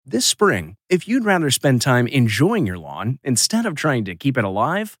This spring, if you'd rather spend time enjoying your lawn instead of trying to keep it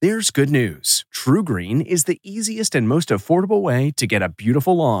alive, there's good news. TruGreen is the easiest and most affordable way to get a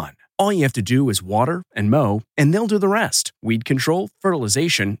beautiful lawn. All you have to do is water and mow, and they'll do the rest. Weed control,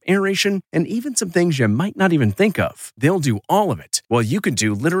 fertilization, aeration, and even some things you might not even think of. They'll do all of it, while you can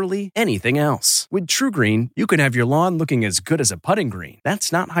do literally anything else. With TruGreen, you can have your lawn looking as good as a putting green.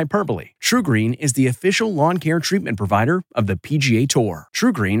 That's not hyperbole. TruGreen is the official lawn care treatment provider of the PGA Tour.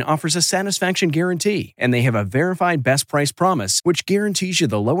 TruGreen offers a satisfaction guarantee, and they have a verified best price promise, which guarantees you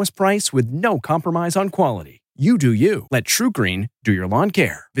the lowest price with no compromise on quality. You do you. Let TruGreen do your lawn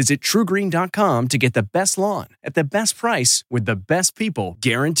care. Visit TruGreen.com to get the best lawn at the best price with the best people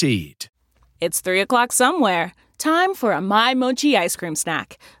guaranteed. It's 3 o'clock somewhere. Time for a My Mochi ice cream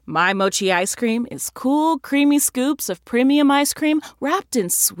snack. My Mochi ice cream is cool, creamy scoops of premium ice cream wrapped in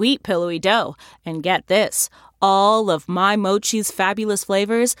sweet, pillowy dough. And get this, all of My Mochi's fabulous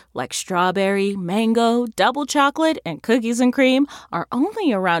flavors, like strawberry, mango, double chocolate, and cookies and cream, are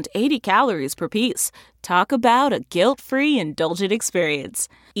only around 80 calories per piece. Talk about a guilt-free, indulgent experience.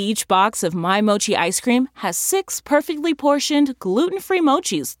 Each box of My Mochi ice cream has 6 perfectly portioned, gluten-free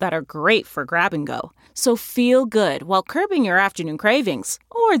mochis that are great for grab and go. So feel good while curbing your afternoon cravings,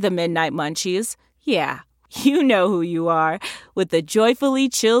 or the midnight munchies. Yeah, you know who you are, with the joyfully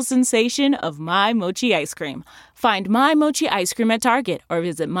chill sensation of My Mochi ice cream. Find My Mochi ice cream at Target or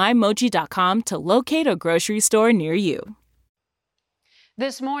visit MyMochi.com to locate a grocery store near you.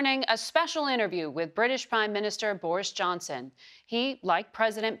 This morning, a special interview with British Prime Minister Boris Johnson. He, like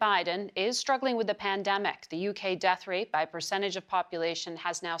President Biden, is struggling with the pandemic. The UK death rate by percentage of population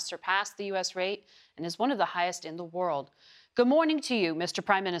has now surpassed the US rate and is one of the highest in the world. Good morning to you, Mr.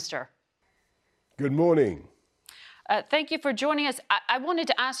 Prime Minister. Good morning. Thank you for joining us. I wanted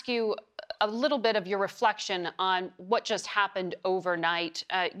to ask you a little bit of your reflection on what just happened overnight.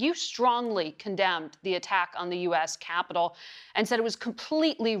 You strongly condemned the attack on the U.S. Capitol and said it was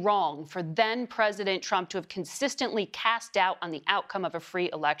completely wrong for then President Trump to have consistently cast doubt on the outcome of a free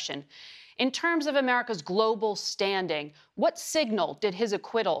election. In terms of America's global standing, what signal did his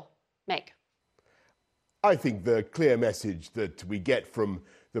acquittal make? I think the clear message that we get from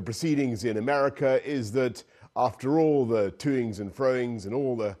the proceedings in America is that after all the toings and froings and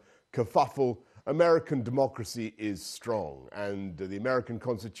all the kerfuffle, American democracy is strong, and the American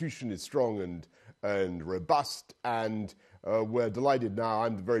Constitution is strong and robust, and we're delighted now.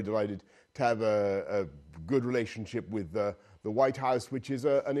 I'm very delighted to have a good relationship with the White House, which is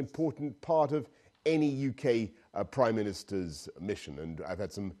an important part of any UK Prime Minister's mission. And I've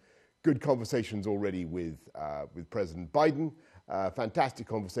had some good conversations already with President Biden. Fantastic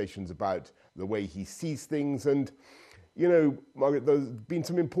conversations about the way he sees things. And, you know, Margaret, there's been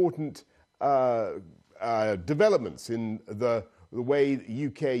some important developments in the way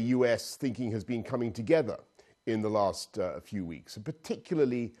UK-US thinking has been coming together in the last few weeks, and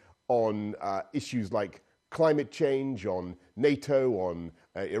particularly on issues like climate change, on NATO, on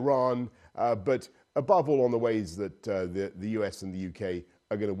Iran, but above all on the ways that the US and the UK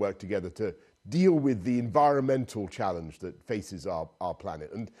are going to work together to deal with the environmental challenge that faces our planet.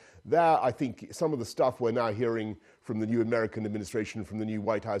 And there, I think some of the stuff we're now hearing from the new American administration, from the new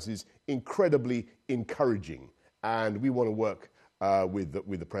White House, is incredibly encouraging. And we want to work with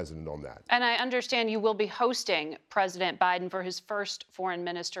the president on that. And I understand you will be hosting President Biden for his first foreign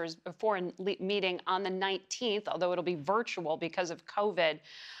meeting on the 19th, although it'll be virtual because of COVID.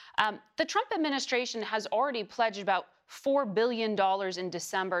 The Trump administration has already pledged about $4 billion in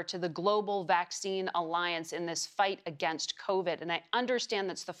December to the Global Vaccine Alliance in this fight against COVID. And I understand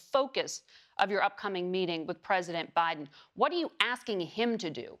that's the focus of your upcoming meeting with President Biden. What are you asking him to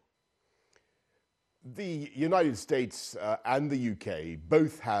do? The United States and the UK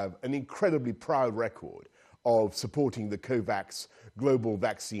both have an incredibly proud record of supporting the COVAX Global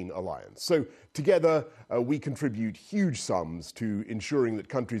Vaccine Alliance. So together, we contribute huge sums to ensuring that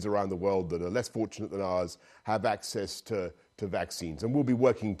countries around the world that are less fortunate than ours have access to vaccines. And we'll be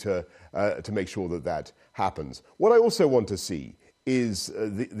working to make sure that that happens. What I also want to see is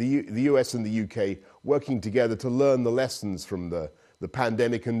the US and the UK working together to learn the lessons from the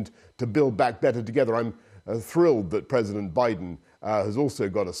pandemic and to build back better together. I'm thrilled that President Biden has also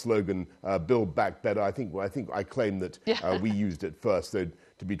got a slogan, Build Back Better. I think I claim that we used it first. So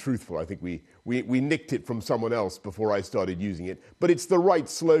to be truthful, I think we nicked it from someone else before I started using it. But it's the right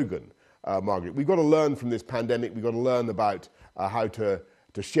slogan, Margaret. We've got to learn from this pandemic. We've got to learn about how to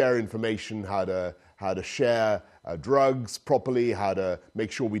share information, how to share drugs properly, how to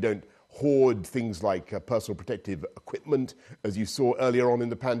make sure we don't hoard things like personal protective equipment, as you saw earlier on in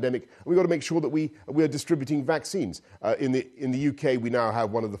the pandemic. We've got to make sure that we are distributing vaccines. In the UK, we now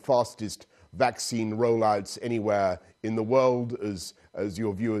have one of the fastest vaccine rollouts anywhere in the world, as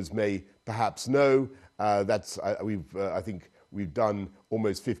your viewers may perhaps know. I think we've done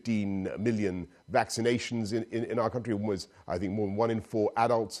almost 15 million vaccinations in our country. Almost, I think, more than 1 in 4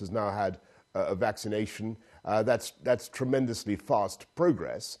 adults has now had a vaccination. That's tremendously fast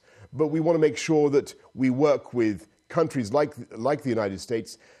progress. But we want to make sure that we work with countries like the United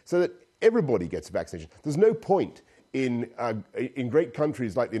States so that everybody gets a vaccination. There's no point in great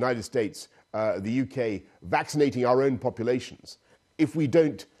countries like the United States, the UK, vaccinating our own populations if we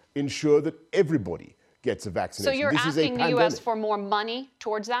don't ensure that everybody gets a vaccination. So you're asking the U.S. for more money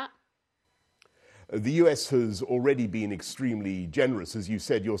towards that? The US has already been extremely generous, as you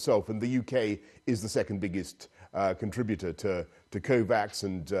said yourself, and the UK is the second biggest contributor to COVAX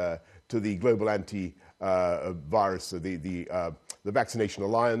and to the Global Anti-Virus, the Vaccination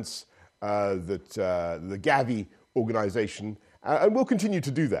Alliance, the Gavi organization, and we'll continue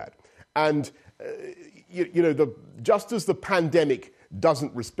to do that. And just as the pandemic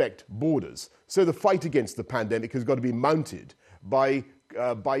doesn't respect borders, so the fight against the pandemic has got to be mounted by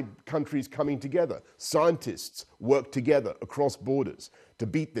countries coming together. Scientists work together across borders to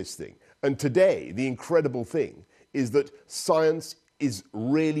beat this thing. And today, the incredible thing is that science is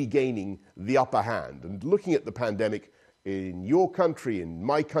really gaining the upper hand. And looking at the pandemic in your country, in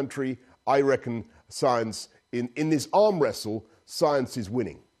my country, I reckon science, in this arm wrestle, science is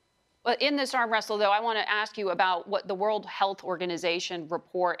winning. Well, in this arm wrestle, though, I want to ask you about what the World Health Organization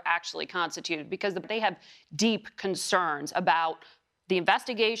report actually constituted, because they have deep concerns about the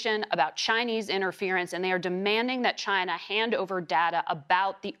investigation, about Chinese interference, and they are demanding that China hand over data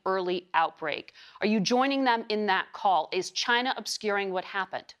about the early outbreak. Are you joining them in that call? Is China obscuring what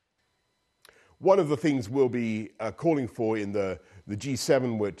happened? One of the things we'll be calling for in the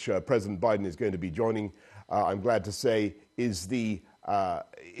G7, which President Biden is going to be joining, I'm glad to say, is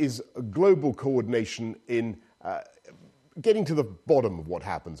global coordination in getting to the bottom of what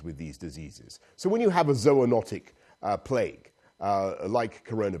happens with these diseases. So when you have a zoonotic plague, like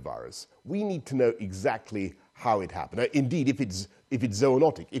coronavirus, we need to know exactly how it happened. Indeed, if it's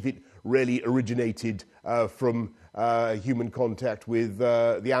zoonotic, if it really originated from human contact with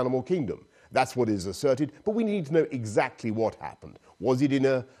the animal kingdom. That's what is asserted, but we need to know exactly what happened. Was it in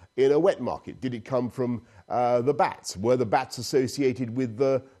a wet market? Did it come from the bats? Were the bats associated with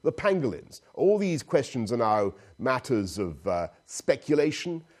the pangolins? All these questions are now matters of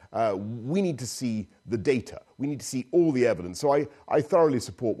speculation. We need to see the data. We need to see all the evidence. So I thoroughly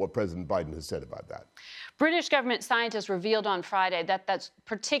support what President Biden has said about that. British government scientists revealed on Friday that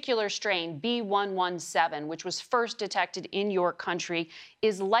particular strain, B.1.1.7, which was first detected in your country,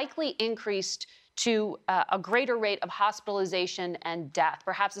 is likely increased to a greater rate of hospitalization and death,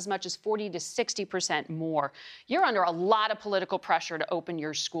 perhaps as much as 40 to 60% more. You're under a lot of political pressure to open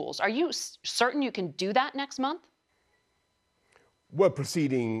your schools. Are you certain you can do that next month? We're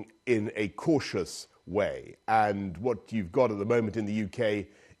proceeding in a cautious way, and what you've got at the moment in the UK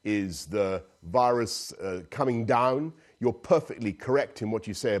is the virus coming down. You're perfectly correct in what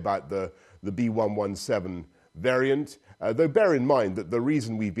you say about the B.1.1.7 variant, though bear in mind that the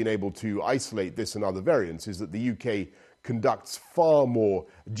reason we've been able to isolate this and other variants is that the UK conducts far more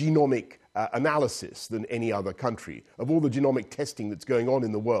genomic analysis than any other country. Of all the genomic testing that's going on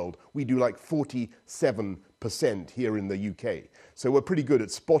in the world, we do like 47% here in the UK. So we're pretty good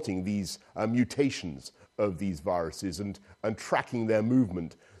at spotting these mutations of these viruses and tracking their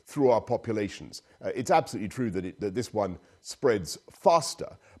movement through our populations. It's absolutely true that this one spreads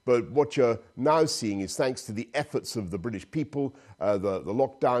faster, but what you're now seeing is, thanks to the efforts of the British people, the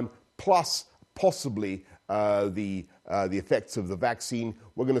lockdown, plus possibly the effects of the vaccine,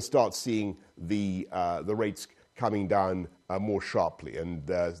 we're going to start seeing the rates coming down more sharply, and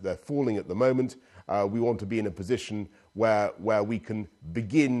they're falling at the moment. We want to be in a position where we can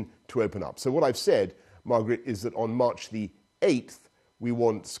begin to open up. So what I've said, Margaret, is that on March the 8th, we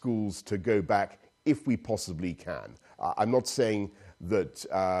want schools to go back if we possibly can. I'm not saying that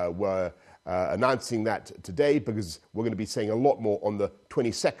we're announcing that today, because we're going to be saying a lot more on the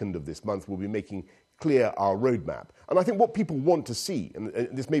 22nd of this month. We'll be making clear our roadmap. And I think what people want to see, and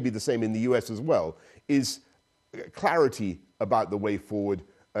this may be the same in the US as well, is clarity about the way forward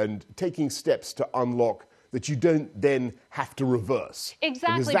and taking steps to unlock that you don't then have to reverse.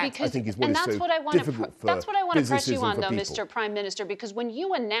 Exactly, because I think is what is so difficult for that's what I want to press you on, though, people. Mr. Prime Minister, because when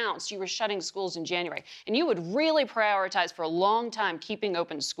you announced you were shutting schools in January, and you would really prioritize for a long time keeping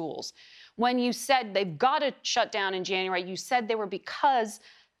open schools, when you said they've got to shut down in January, you said they were because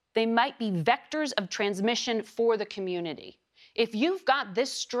they might be vectors of transmission for the community. If you've got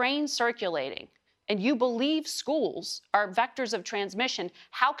this strain circulating and you believe schools are vectors of transmission,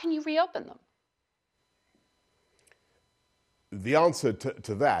 how can you reopen them? The answer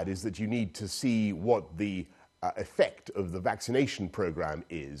to that is that you need to see what the effect of the vaccination program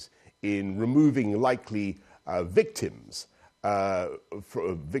is in removing likely victims,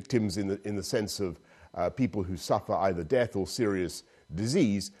 victims in the sense of people who suffer either death or serious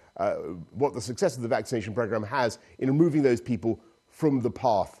disease, what the success of the vaccination program has in removing those people from the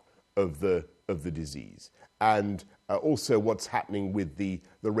path of the disease, and also what's happening with the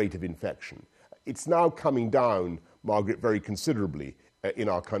rate of infection. It's now coming down, Margaret, very considerably in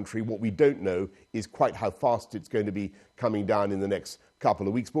our country. What we don't know is quite how fast it's going to be coming down in the next couple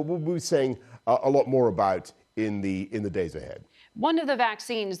of weeks, but we'll be saying a lot more about in the days ahead. One of the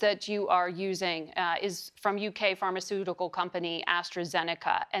vaccines that you are using is from UK pharmaceutical company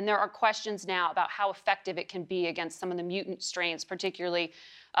AstraZeneca, and there are questions now about how effective it can be against some of the mutant strains, particularly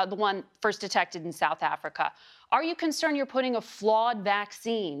the one first detected in South Africa. Are you concerned you're putting a flawed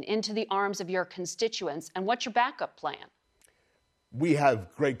vaccine into the arms of your constituents, and what's your backup plan? We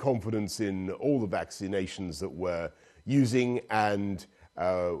have great confidence in all the vaccinations that we're using, and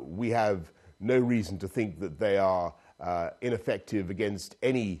we have no reason to think that they are ineffective against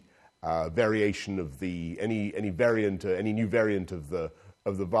any variation of any variant, any new variant of the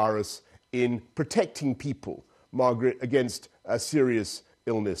virus, in protecting people, Margaret, against serious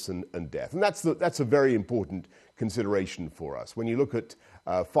illness and death. And that's a very important consideration for us. When you look at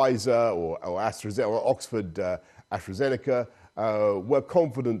Pfizer or AstraZeneca or Oxford AstraZeneca, we're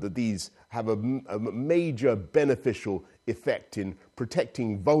confident that these have a major beneficial effect in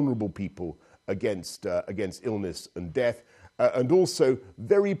protecting vulnerable people against illness and death, and also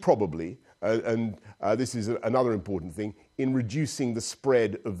very probably, and this is another important thing, in reducing the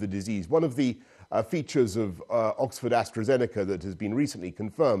spread of the disease. One of the features of Oxford AstraZeneca that has been recently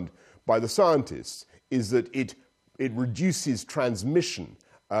confirmed by the scientists is that it reduces transmission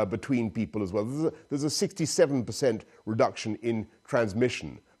between people as well. There's a 67% reduction in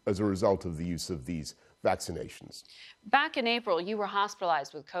transmission as a result of the use of these vaccinations. Back in April, you were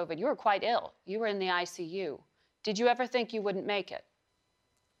hospitalized with COVID. You were quite ill. You were in the ICU. Did you ever think you wouldn't make it?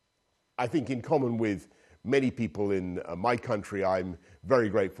 I think in common with many people in my country, I'm very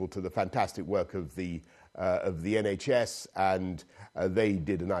grateful to the fantastic work of the NHS, and they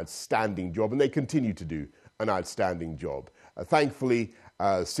did an outstanding job, and they continue to do an outstanding job. Thankfully,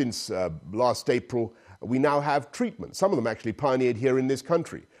 since last April, we now have treatment, some of them actually pioneered here in this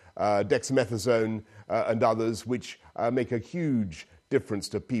country, dexamethasone and others, which make a huge difference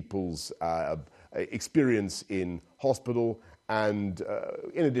to people's experience in hospital. And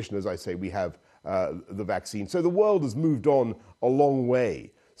in addition, as I say, we have the vaccine. So the world has moved on a long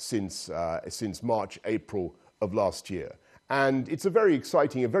way since March, April of last year. And it's a very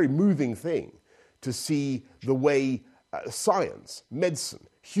exciting, a very moving thing to see the way science, medicine,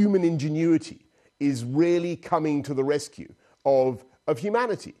 human ingenuity is really coming to the rescue of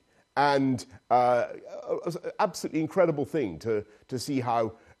humanity. And absolutely incredible thing to see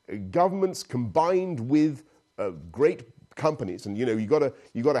how governments combined with great companies, and you got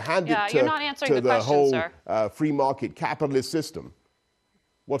to hand it you're not answering to the the question, whole sir. Free market capitalist system.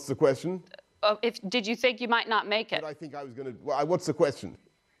 What's the question? Did you think you might not make it? Did I think I was going to? Well, what's the question?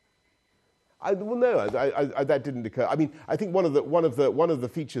 No, that didn't occur. I mean, I think one of the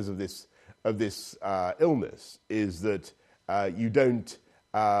features of this illness is that you don't,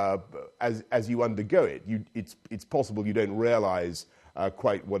 as you undergo it, it's possible you don't realize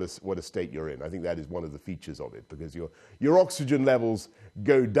quite what a state you're in. I think that is one of the features of it, because your oxygen levels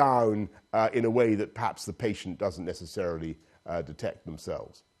go down in a way that perhaps the patient doesn't necessarily detect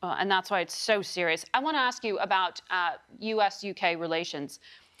themselves. And that's why it's so serious. I want to ask you about U.S.-UK relations.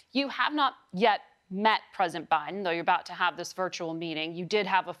 You have not yet met President Biden, though you're about to have this virtual meeting. You did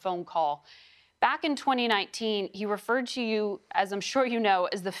have a phone call. Back in 2019, he referred to you, as I'm sure you know,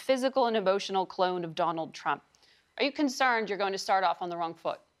 as the physical and emotional clone of Donald Trump. Are you concerned you're going to start off on the wrong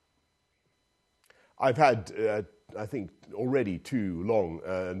foot? I've had, I think, already 2 long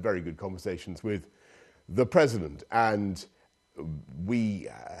and very good conversations with the president, and we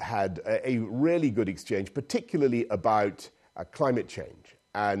had a really good exchange, particularly about climate change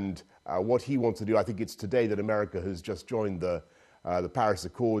and what he wants to do. I think it's today that America has just joined the Paris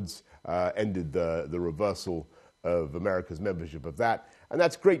Accords, ended the reversal of America's membership of that, and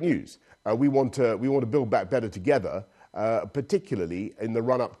that's great news. We want to build back better together, particularly in the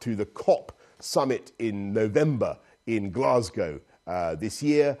run-up to the COP summit in November in Glasgow this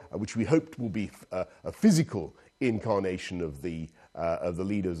year, which we hoped will be a physical incarnation of the of the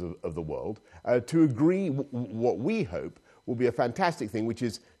leaders of the world, to agree what we hope will be a fantastic thing, which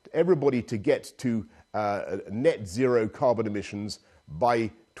is everybody to get to net zero carbon emissions by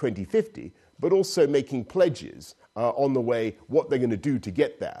 2050, but also making pledges on the way what they're going to do to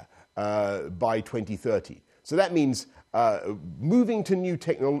get there by 2030. So that means moving to new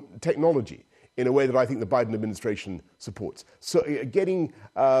technology in a way that I think the Biden administration supports. So getting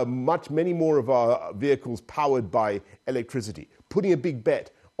many more of our vehicles powered by electricity, putting a big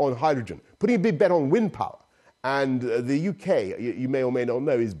bet on hydrogen, putting a big bet on wind power. And the UK, you may or may not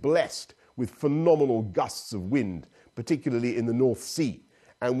know, is blessed with phenomenal gusts of wind, particularly in the North Sea.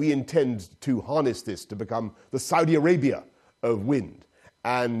 And we intend to harness this to become the Saudi Arabia of wind,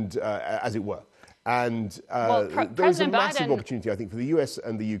 and as it were. And there's a massive opportunity, I think, for the US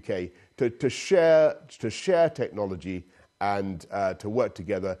and the UK to share technology and to work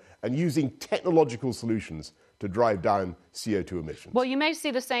together and using technological solutions to drive down CO2 emissions. Well, you may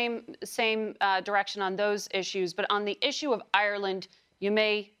see the same direction on those issues, but on the issue of Ireland, you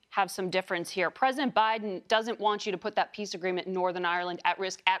may have some difference here. President Biden doesn't want you to put that peace agreement in Northern Ireland at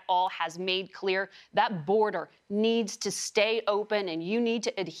risk at all, has made clear that border needs to stay open and you need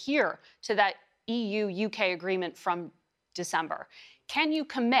to adhere to that EU-UK agreement from December. Can you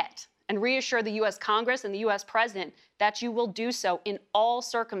commit and reassure the U.S. Congress and the U.S. President that you will do so in all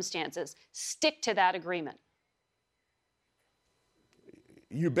circumstances? Stick to that agreement.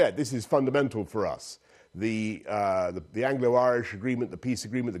 You bet. This is fundamental for us. The Anglo-Irish agreement, the peace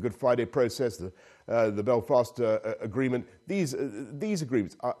agreement, the Good Friday process, the Belfast agreement, these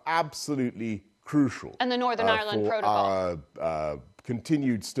agreements are absolutely crucial. And the Northern Ireland Protocol. Our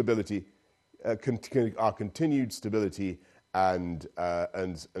continued stability, our continued stability and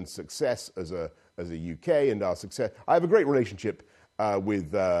success as a UK, and our success. I have a great relationship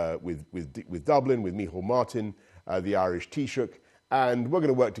with Dublin, with Micheál Martin, the Irish Taoiseach, and we're going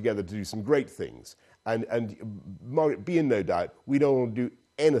to work together to do some great things. And Margaret, be in no doubt, we don't want to do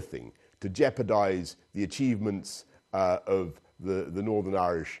anything to jeopardize the achievements of the Northern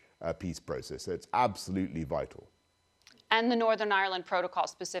Irish peace process. So it's absolutely vital. And the Northern Ireland Protocol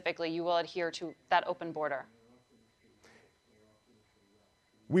specifically, you will adhere to that open border?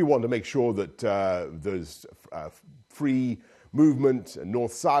 We want to make sure that there's free movement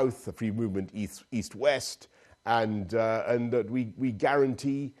north-south, a free movement east-west, and that we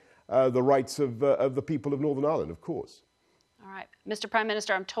guarantee the rights of the people of Northern Ireland, of course. All right. Mr. Prime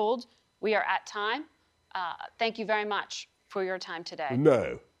Minister, I'm told we are at time. Thank you very much for your time today.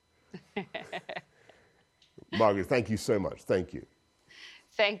 No. Margaret, thank you so much. Thank you.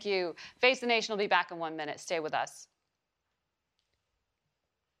 Thank you. Face the Nation will be back in 1 minute. Stay with us.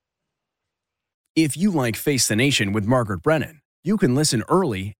 If you like Face the Nation with Margaret Brennan, you can listen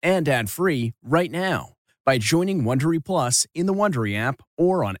early and ad-free right now by joining Wondery Plus in the Wondery app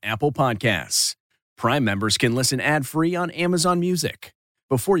or on Apple Podcasts. Prime members can listen ad-free on Amazon Music.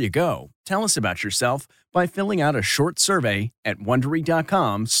 Before you go, tell us about yourself by filling out a short survey at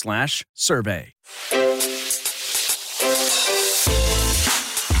Wondery.com/survey.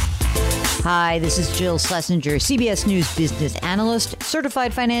 Hi, this is Jill Schlesinger, CBS News business analyst,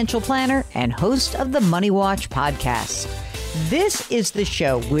 certified financial planner, and host of the Money Watch podcast. This is the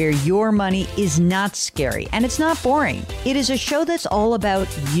show where your money is not scary and it's not boring. It is a show that's all about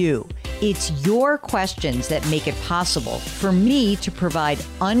you. It's your questions that make it possible for me to provide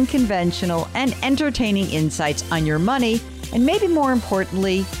unconventional and entertaining insights on your money, and maybe more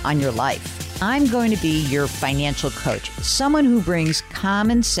importantly, on your life. I'm going to be your financial coach, someone who brings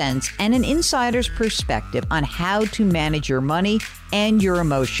common sense and an insider's perspective on how to manage your money and your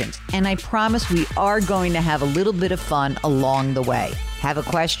emotions. And I promise we are going to have a little bit of fun along the way. Have a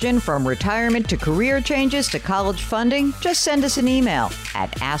question from retirement to career changes to college funding? Just send us an email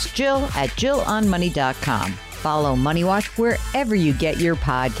at askjill@jillonmoney.com. Follow Money Watch wherever you get your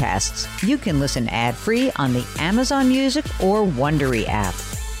podcasts. You can listen ad-free on the Amazon Music or Wondery app.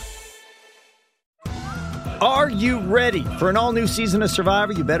 Are you ready for an all-new season of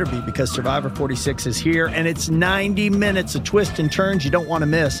Survivor? You better be, because Survivor 46 is here, and it's 90 minutes of twists and turns you don't want to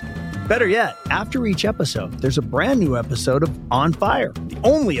miss. Better yet, after each episode, there's a brand new episode of On Fire, the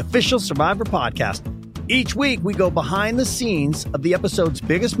only official Survivor podcast. Each week, we go behind the scenes of the episode's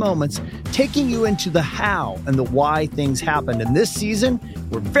biggest moments, taking you into the how and the why things happened. And this season,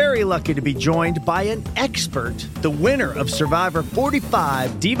 we're very lucky to be joined by an expert, the winner of Survivor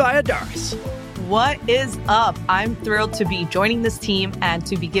 45, Dee Valladares. What is up? I'm thrilled to be joining this team and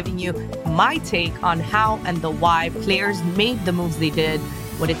to be giving you my take on how and the why players made the moves they did,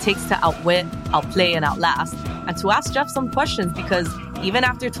 what it takes to outwit, outplay, and outlast, and to ask Jeff some questions because even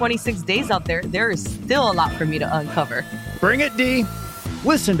after 26 days out there is still a lot for me to uncover. Bring it, D.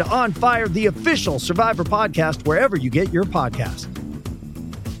 Listen to On Fire, the official Survivor podcast, wherever you get your podcasts.